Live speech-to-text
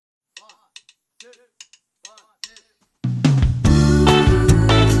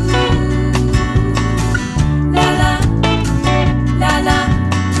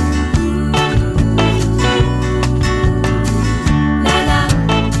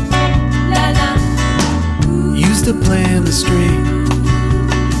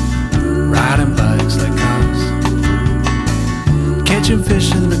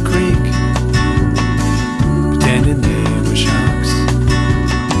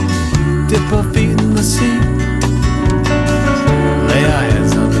dip our feet in the sea, lay our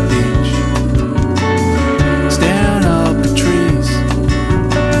heads on the beach, staring up at trees,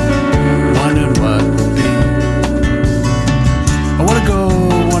 wondering what would be. I wanna go,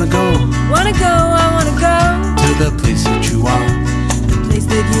 wanna go, wanna go, I wanna go to the place that you are, the place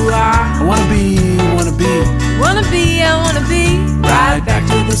that you are. I wanna be, wanna be, Wanna be, I wanna be right back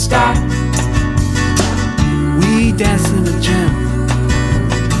to the start. We danced in the gym,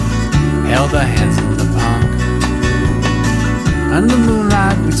 held our hands in the park. Under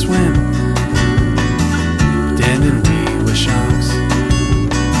moonlight we'd swim, pretending we were sharks.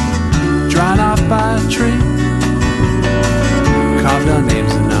 Drawn off by a tree, carved our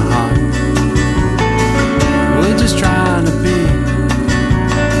names in our heart. We're just trying to be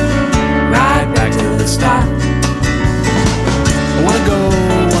right back to the start. I wanna go,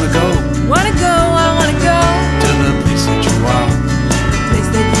 wanna go, wanna go, I wanna go to the place that you are, the place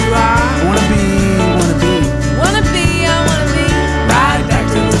that you are. I wanna be, wanna be, Wanna be, I wanna be right back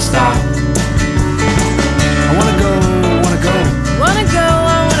to the start. I wanna go, wanna go, wanna go,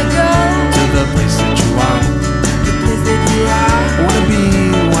 I wanna go to the place that you are, the place that you are. I wanna be,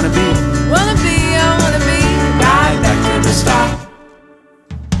 wanna be, Wanna be, I wanna be right back to the start.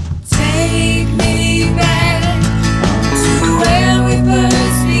 Take me back to where we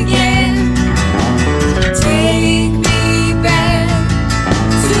first began. Take me back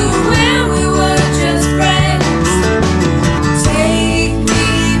to when we were just friends. Take me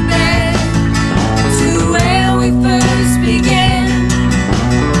back to where we first began.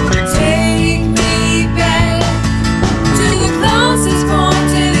 Take me back to the closest point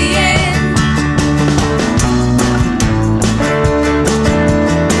to the end.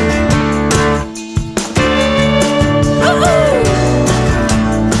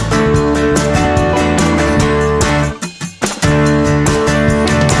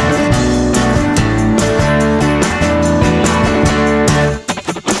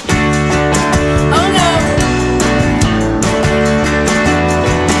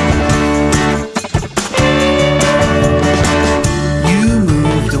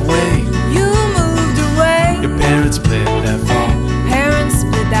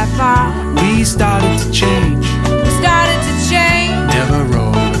 We started to change, never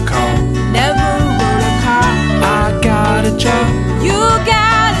wrote a call. I got a job, You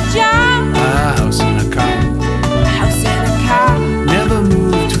got a job, a house and a car, a house and a car. never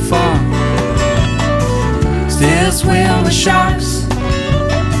moved too far. Still swim with sharks,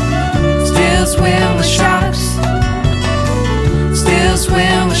 still swim with sharks, still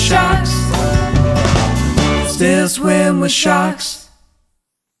swim with sharks, still swim with sharks.